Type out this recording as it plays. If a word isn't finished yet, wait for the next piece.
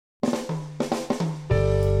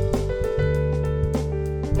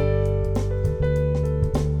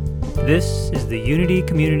This is the Unity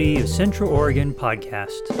Community of Central Oregon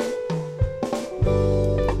podcast.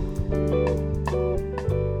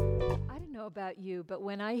 I don't know about you, but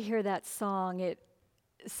when I hear that song, it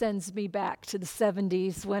sends me back to the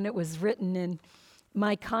 70s when it was written in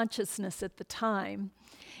my consciousness at the time.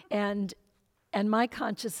 And my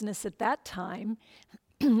consciousness at that time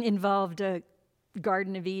involved a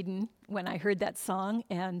Garden of Eden when I heard that song,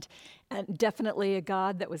 and definitely a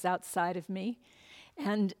God that was outside of me.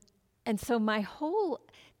 And so my whole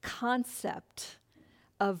concept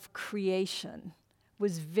of creation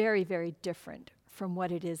was very, very different from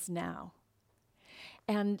what it is now.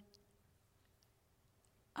 And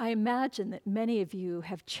I imagine that many of you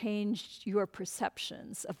have changed your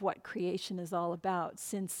perceptions of what creation is all about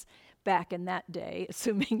since back in that day,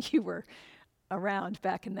 assuming you were around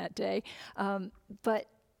back in that day. But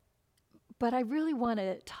I really want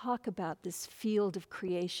to talk about this field of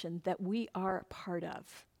creation that we are a part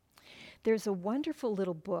of. There's a wonderful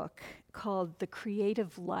little book called The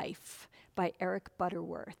Creative Life by Eric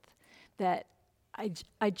Butterworth that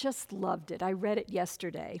I just loved it. I read it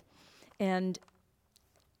yesterday, and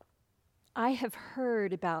I have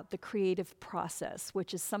heard about the creative process,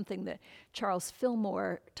 which is something that Charles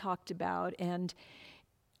Fillmore talked about, and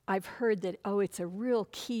I've heard that, it's a real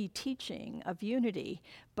key teaching of unity,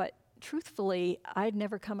 but truthfully, I'd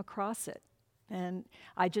never come across it. And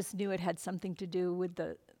I just knew it had something to do with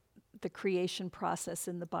the creation process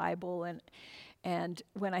in the Bible. And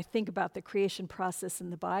when I think about the creation process in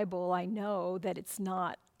the Bible, I know that it's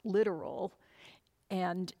not literal.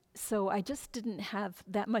 And so I just didn't have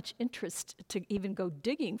that much interest to even go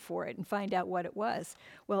digging for it and find out what it was.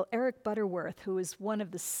 Well, Eric Butterworth, who is one of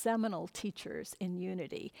the seminal teachers in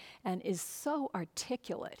Unity and is so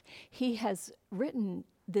articulate, he has written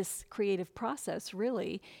this creative process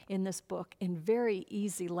really in this book in very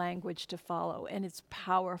easy language to follow, and it's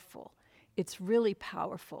powerful. It's really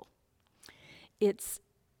powerful. It's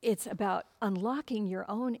about unlocking your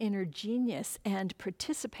own inner genius and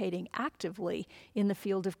participating actively in the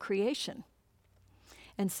field of creation.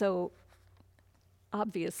 And so,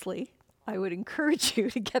 obviously, I would encourage you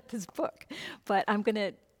to get this book, but I'm going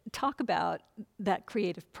to talk about that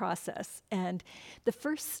creative process. And the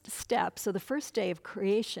first step, so the first day of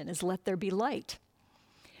creation is let there be light.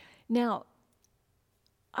 Now,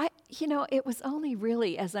 it was only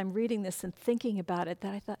really as I'm reading this and thinking about it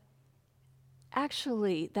that I thought,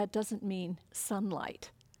 actually, that doesn't mean sunlight.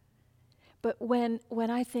 But when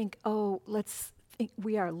I think, let's think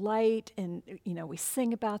we are light, and we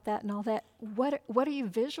sing about that and all that, what are you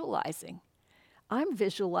visualizing? I'm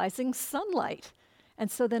visualizing sunlight. And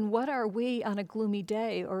so then what are we on a gloomy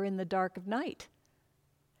day or in the dark of night?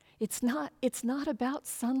 It's not about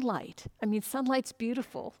sunlight. I mean, sunlight's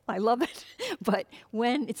beautiful. I love it. But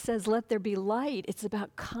when it says let there be light, it's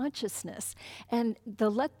about consciousness. And the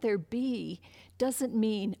let there be doesn't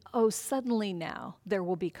mean, suddenly now there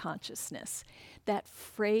will be consciousness. That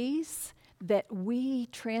phrase that we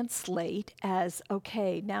translate as,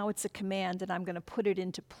 okay, now it's a command and I'm going to put it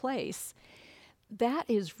into place, that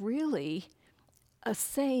is really a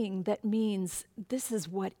saying that means this is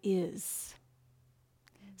what is.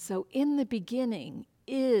 So in the beginning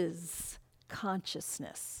is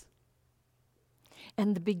consciousness.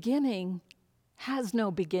 And the beginning has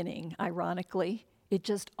no beginning, ironically. It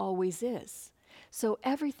just always is. So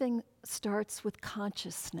everything starts with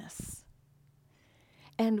consciousness.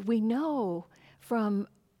 And we know from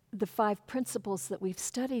the 5 principles that we've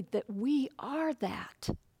studied that we are that.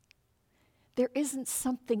 There isn't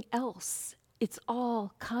something else. It's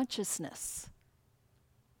all consciousness.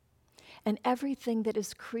 And everything that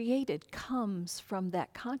is created comes from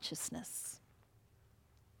that consciousness.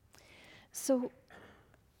 So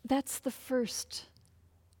that's the first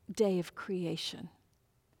day of creation,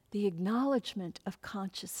 the acknowledgement of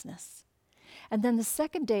consciousness. And then the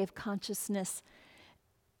second day of consciousness,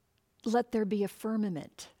 let there be a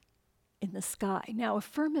firmament in the sky. Now, a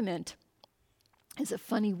firmament is a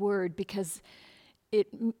funny word because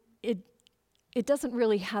it doesn't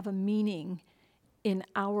really have a meaning in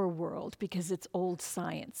our world because it's old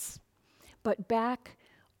science. But back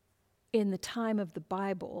in the time of the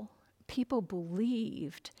Bible, people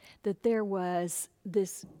believed that there was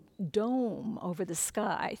this dome over the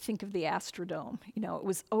sky. Think of the Astrodome. It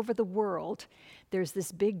was over the world. There's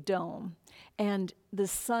this big dome, and the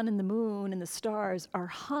sun and the moon and the stars are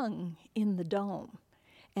hung in the dome.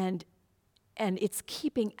 And it's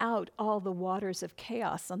keeping out all the waters of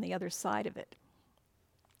chaos on the other side of it.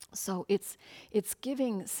 So it's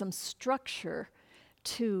giving some structure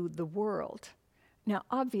to the world. Now,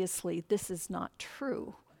 obviously, this is not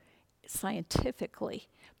true scientifically,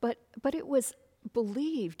 but it was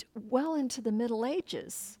believed well into the Middle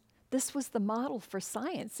Ages. This was the model for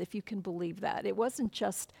science, if you can believe that. It wasn't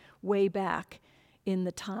just way back in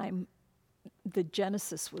the time the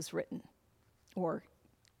Genesis was written or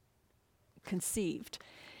conceived.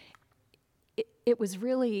 It was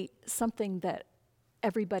really something that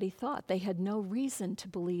everybody thought. They had no reason to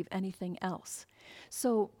believe anything else.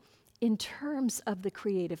 So in terms of the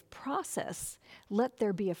creative process, let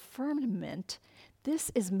there be a firmament.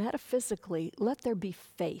 This is metaphysically, let there be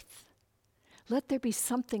faith. Let there be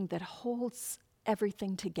something that holds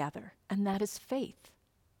everything together, and that is faith.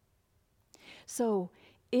 So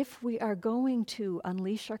if we are going to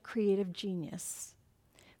unleash our creative genius,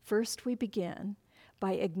 first we begin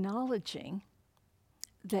by acknowledging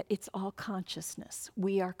that it's all consciousness.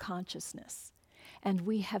 We are consciousness. And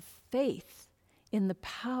we have faith in the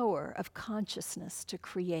power of consciousness to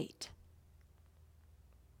create.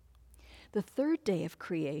 The third day of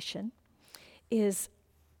creation is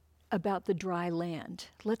about the dry land.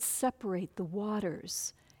 Let's separate the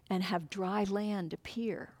waters and have dry land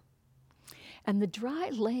appear. And the dry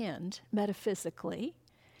land, metaphysically,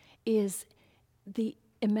 is the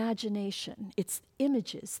imagination. It's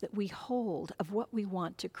images that we hold of what we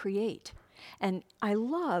want to create. And I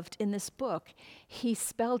loved in this book, he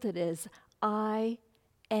spelled it as I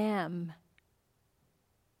am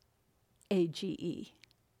AGE.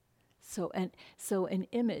 So an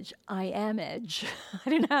image, I am edge. I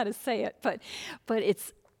don't know how to say it, but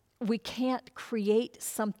it's, we can't create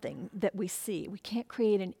something that we see. We can't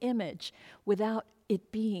create an image without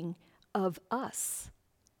it being of us.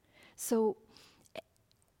 So,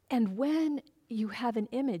 and when you have an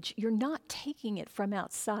image, you're not taking it from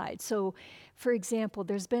outside. So, for example,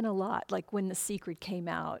 there's been a lot, like when The Secret came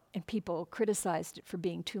out and people criticized it for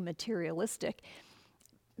being too materialistic,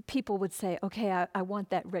 people would say, okay, I want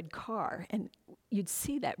that red car. And you'd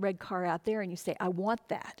see that red car out there and you say, I want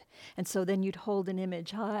that. And so then you'd hold an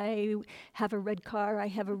image, I have a red car, I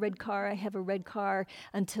have a red car, I have a red car,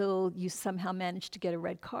 until you somehow manage to get a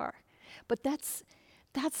red car. But that's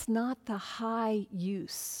not the high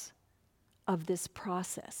use of this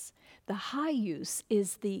process. The high use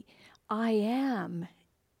is the I am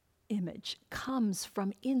image comes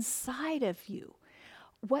from inside of you.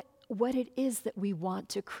 What it is that we want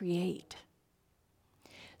to create.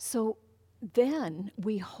 So then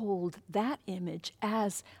we hold that image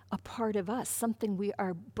as a part of us, something we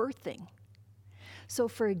are birthing. So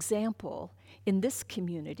for example, in this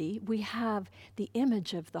community, we have the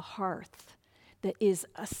image of the hearth that is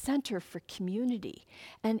a center for community.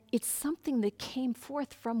 And it's something that came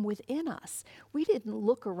forth from within us. We didn't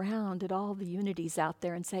look around at all the unities out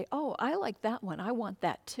there and say, oh, I like that one, I want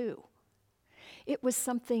that too. It was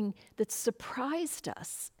something that surprised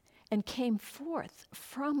us and came forth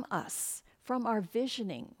from us, from our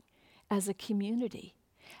visioning as a community.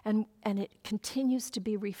 And it continues to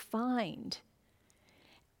be refined.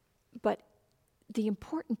 But the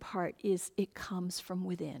important part is it comes from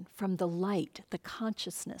within, from the light, the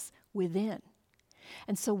consciousness within.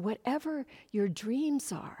 And so whatever your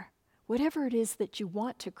dreams are, whatever it is that you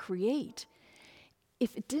want to create,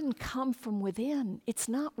 if it didn't come from within, it's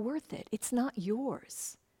not worth it. It's not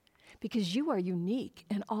yours. Because you are unique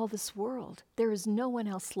in all this world. There is no one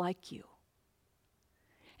else like you.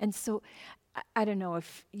 And so, I don't know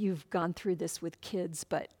if you've gone through this with kids,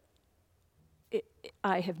 but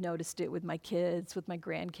I have noticed it with my kids, with my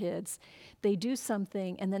grandkids. They do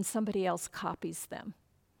something and then somebody else copies them.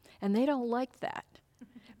 And they don't like that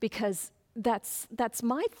because that's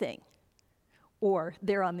my thing. Or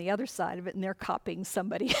they're on the other side of it and they're copying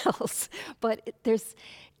somebody else. But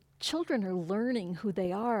children are learning who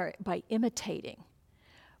they are by imitating.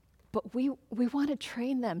 But we want to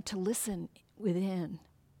train them to listen within.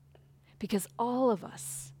 Because all of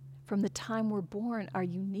us, from the time we're born, are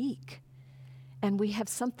unique. And we have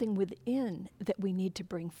something within that we need to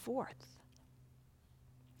bring forth.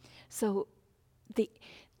 So the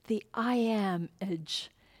I am edge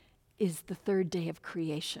is the third day of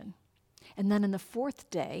creation. And then in the fourth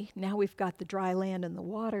day, now we've got the dry land and the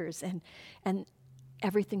waters, and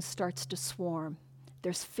everything starts to swarm.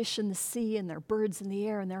 There's fish in the sea, and there are birds in the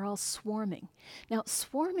air, and they're all swarming. Now,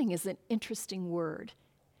 swarming is an interesting word.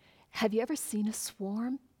 Have you ever seen a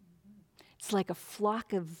swarm? It's like a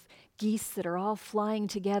flock of geese that are all flying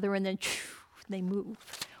together, and then they move.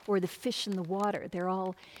 Or the fish in the water, they're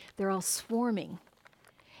all swarming.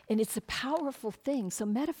 And it's a powerful thing. So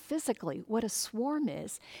metaphysically, what a swarm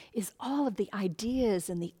is all of the ideas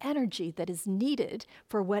and the energy that is needed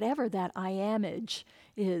for whatever that I amage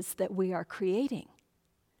is that we are creating.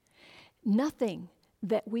 Nothing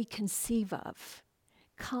that we conceive of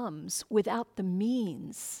comes without the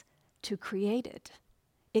means to create it.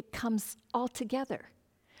 It comes all together.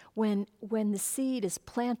 When the seed is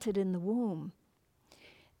planted in the womb,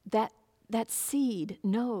 that seed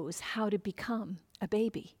knows how to become a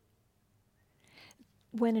baby.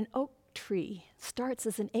 When an oak tree starts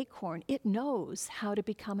as an acorn, it knows how to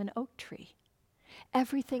become an oak tree.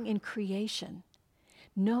 Everything in creation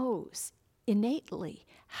knows innately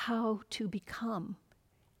how to become,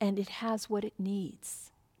 and it has what it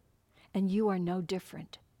needs. And you are no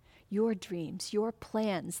different. Your dreams, your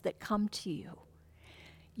plans that come to you,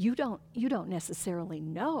 you don't necessarily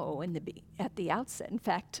know at the outset. In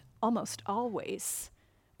fact, almost always,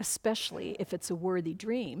 especially if it's a worthy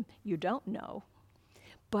dream, you don't know.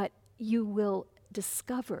 But you will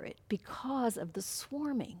discover it because of the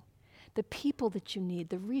swarming, the people that you need,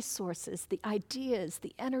 the resources, the ideas,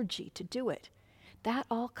 the energy to do it. That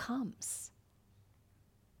all comes.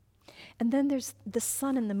 And then there's the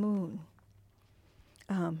sun and the moon.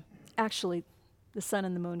 Actually, the sun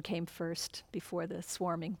and the moon came first before the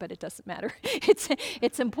swarming, but it doesn't matter.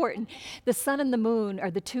 It's important. The sun and the moon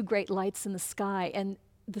are the two great lights in the sky, and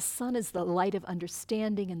the sun is the light of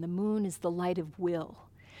understanding, and the moon is the light of will.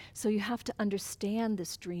 So you have to understand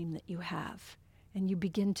this dream that you have, and you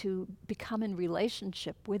begin to become in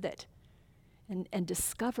relationship with it and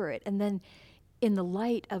discover it. And then in the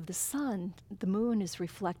light of the sun, the moon is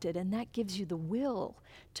reflected, and that gives you the will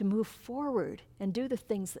to move forward and do the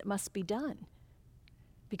things that must be done.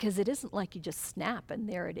 Because it isn't like you just snap and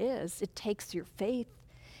there it is. It takes your faith,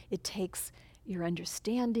 it takes your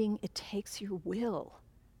understanding, it takes your will.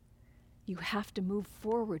 You have to move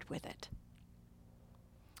forward with it.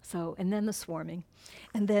 So, and then the swarming.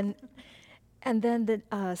 And then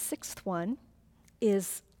the sixth one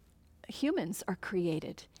is humans are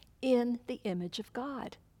created in the image of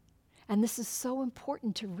God. And this is so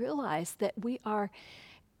important to realize that we are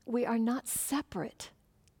not separate.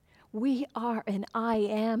 We are an I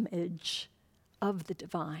am-age of the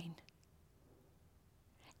divine.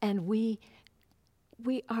 And we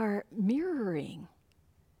are mirroring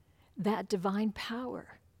that divine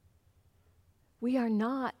power. We are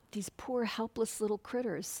not these poor, helpless little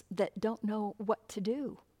critters that don't know what to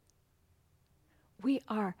do. We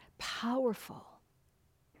are powerful.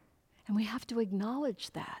 And we have to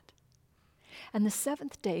acknowledge that. And the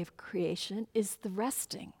seventh day of creation is the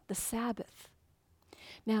resting, the Sabbath.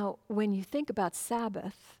 Now, when you think about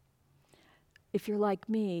Sabbath, if you're like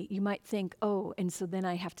me, you might think, oh, and so then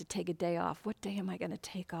I have to take a day off. What day am I going to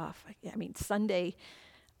take off? I mean, Sunday,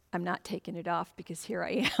 I'm not taking it off because here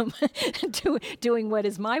I am doing what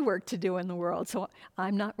is my work to do in the world. So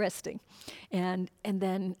I'm not resting. And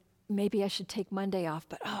then maybe I should take Monday off,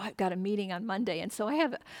 but I've got a meeting on Monday. And so I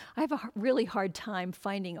have a really hard time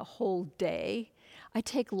finding a whole day. I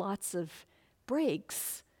take lots of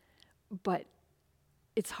breaks, but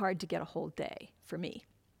it's hard to get a whole day for me.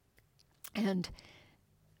 And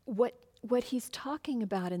what he's talking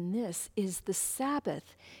about in this is the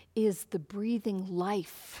Sabbath is the breathing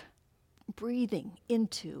life, breathing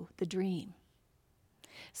into the dream.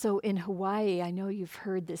 So in Hawaii, I know you've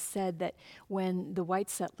heard this said that when the white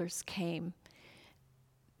settlers came,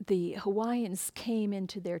 the Hawaiians came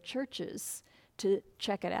into their churches to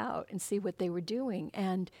check it out and see what they were doing.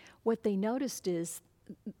 And what they noticed is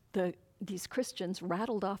these Christians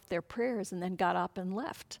rattled off their prayers and then got up and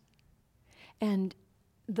left. And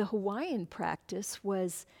the Hawaiian practice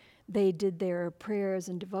was they did their prayers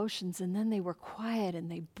and devotions, and then they were quiet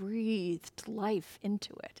and they breathed life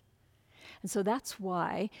into it. And so that's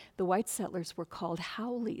why the white settlers were called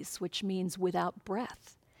haoles, which means without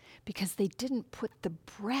breath, because they didn't put the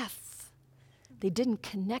breath, they didn't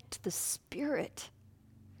connect the spirit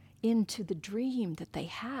into the dream that they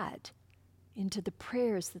had, into the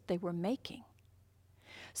prayers that they were making.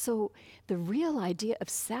 So the real idea of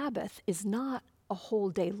Sabbath is not a whole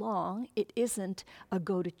day long. It isn't a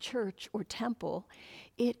go to church or temple.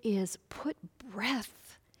 It is put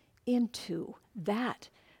breath into that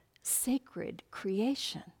sacred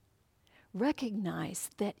creation. Recognize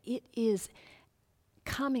that it is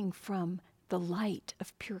coming from the light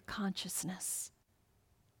of pure consciousness.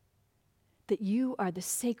 That you are the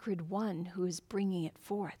sacred one who is bringing it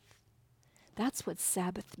forth. That's what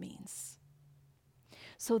Sabbath means.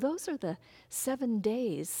 So those are the 7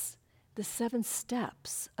 days, the 7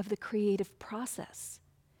 steps of the creative process.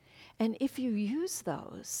 And if you use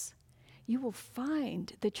those, you will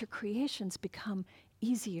find that your creations become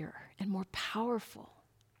easier and more powerful.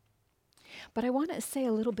 But I want to say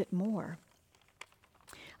a little bit more.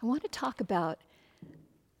 I want to talk about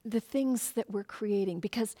the things that we're creating,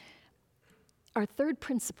 because our third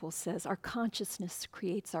principle says our consciousness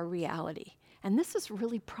creates our reality. And this is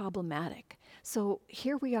really problematic. So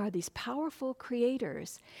here we are, these powerful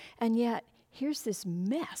creators, and yet here's this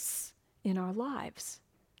mess in our lives,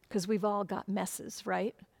 because we've all got messes,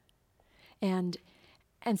 right? And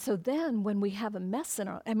so then when we have a mess in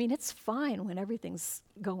our, I mean, it's fine when everything's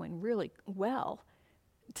going really well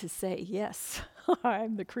to say, yes,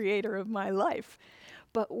 I'm the creator of my life.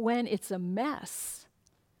 But when it's a mess,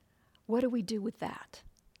 what do we do with that?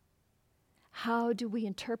 How do we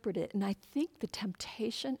interpret it? And I think the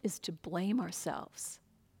temptation is to blame ourselves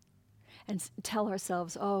and tell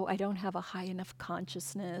ourselves, oh, I don't have a high enough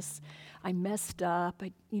consciousness, I messed up,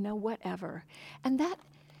 whatever. And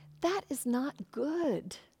that is not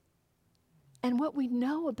good. And what we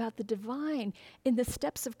know about the divine in the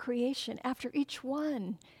steps of creation, after each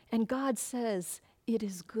one, and God says, it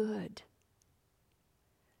is good.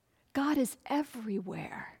 God is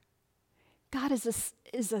everywhere. God is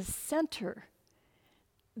a center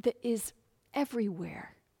that is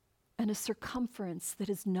everywhere and a circumference that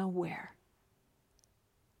is nowhere.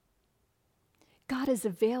 God is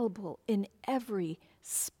available in every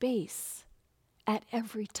space at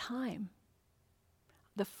every time.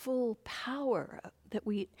 The full power that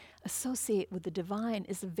we associate with the divine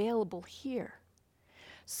is available here.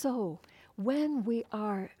 So, when we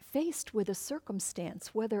are faced with a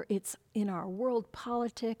circumstance, whether it's in our world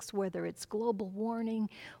politics, whether it's global warming,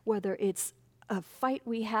 whether it's a fight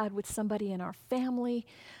we had with somebody in our family,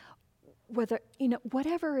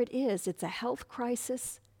 whatever it is, it's a health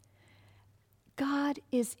crisis, God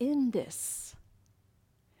is in this.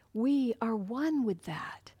 We are one with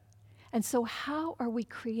that. And so how are we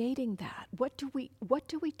creating that? What do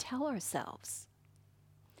we tell ourselves?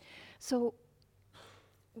 So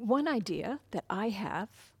one idea that I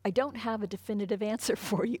don't have a definitive answer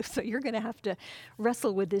for you, so you're going to have to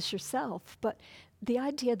wrestle with this yourself, but the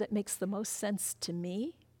idea that makes the most sense to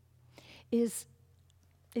me is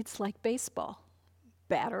it's like baseball.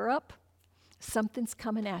 Batter up, something's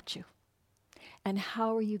coming at you. And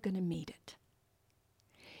how are you going to meet it?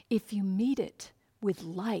 If you meet it with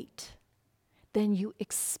light, then you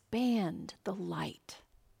expand the light.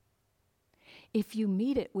 If you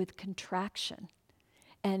meet it with contraction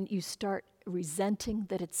and you start resenting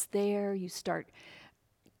that it's there, you start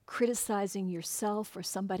criticizing yourself or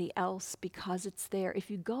somebody else because it's there,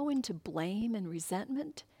 if you go into blame and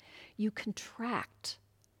resentment, you contract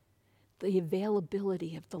the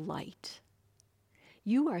availability of the light.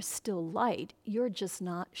 You are still light, you're just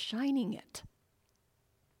not shining it.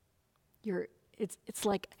 It's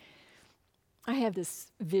like, I have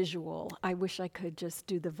this visual. I wish I could just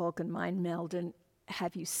do the Vulcan mind meld and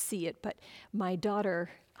have you see it, but my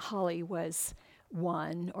daughter, Holly, was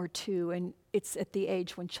 1 or 2, and it's at the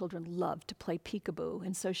age when children love to play peekaboo,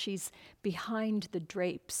 and so she's behind the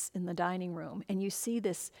drapes in the dining room, and you see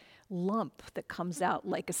this lump that comes out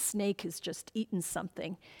like a snake has just eaten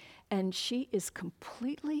something, and she is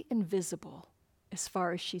completely invisible as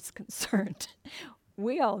far as she's concerned.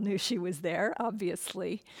 We all knew she was there,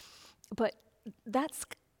 obviously, but that's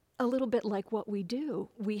a little bit like what we do.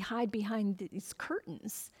 We hide behind these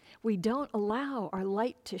curtains. We don't allow our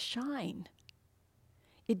light to shine.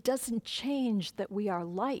 It doesn't change that we are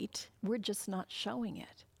light. We're just not showing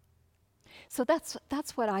it. So that's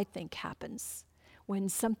what I think happens when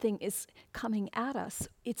something is coming at us.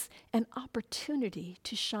 It's an opportunity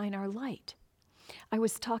to shine our light. I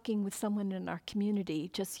was talking with someone in our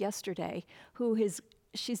community just yesterday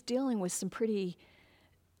she's dealing with some pretty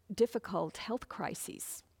difficult health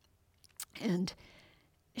crises. And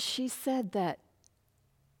she said that,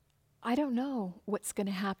 I don't know what's going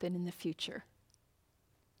to happen in the future.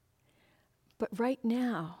 But right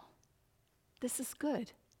now, this is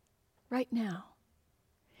good. Right now.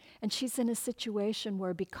 And she's in a situation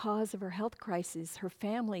where, because of her health crisis, her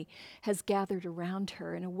family has gathered around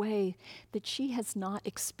her in a way that she has not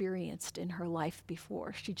experienced in her life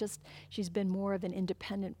before. She's been more of an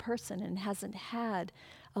independent person and hasn't had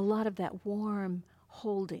a lot of that warm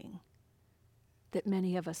holding that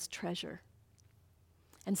many of us treasure.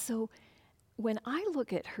 And so when I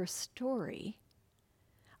look at her story,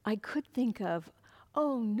 I could think of,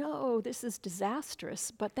 oh no, this is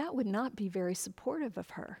disastrous, but that would not be very supportive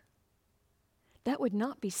of her. That would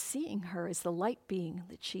not be seeing her as the light being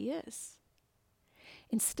that she is.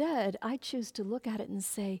 Instead, I choose to look at it and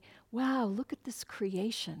say, wow, look at this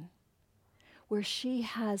creation where she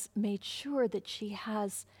has made sure that she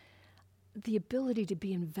has the ability to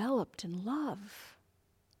be enveloped in love,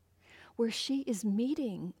 where she is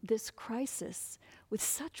meeting this crisis with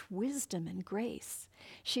such wisdom and grace.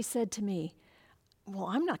 She said to me, well,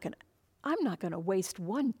 I'm not going to waste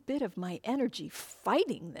one bit of my energy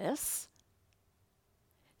fighting this.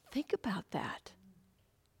 Think about that.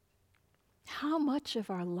 How much of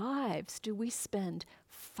our lives do we spend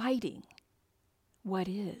fighting what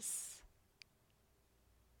is,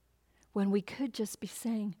 when we could just be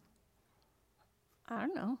saying, I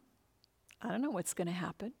don't know what's going to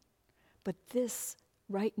happen, but this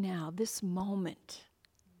right now, this moment,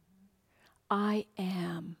 I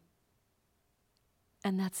am,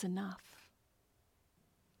 and that's enough.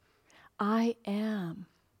 I am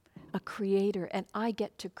a creator, and I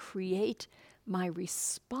get to create my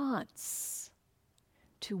response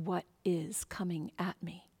to what is coming at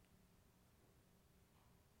me.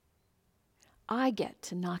 I get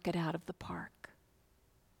to knock it out of the park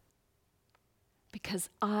because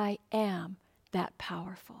I am that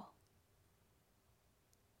powerful.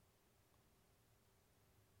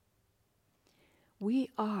 We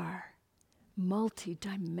are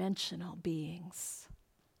multidimensional beings.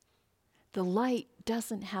 The light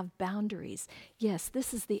doesn't have boundaries. Yes,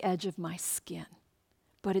 this is the edge of my skin,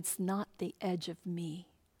 but it's not the edge of me.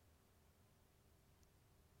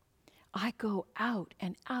 I go out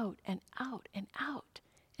and out and out and out,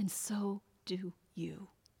 and so do you.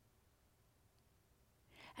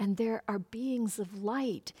 And there are beings of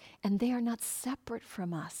light, and they are not separate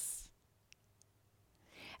from us.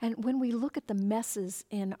 And when we look at the messes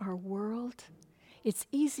in our world, it's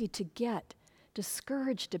easy to get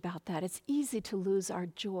discouraged about that. It's easy to lose our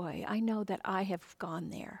joy. I know that I have gone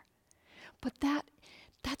there. But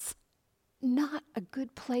that's not a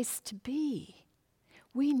good place to be.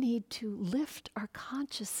 We need to lift our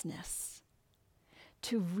consciousness,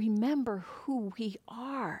 to remember who we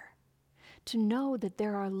are, to know that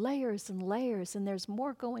there are layers and layers and there's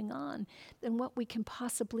more going on than what we can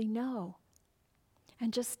possibly know.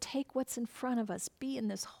 And just take what's in front of us, be in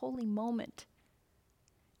this holy moment,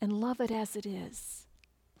 and love it as it is.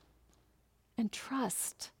 And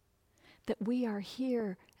trust that we are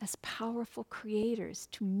here as powerful creators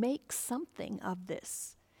to make something of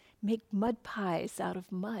this, make mud pies out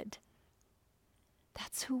of mud.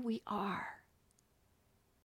 That's who we are.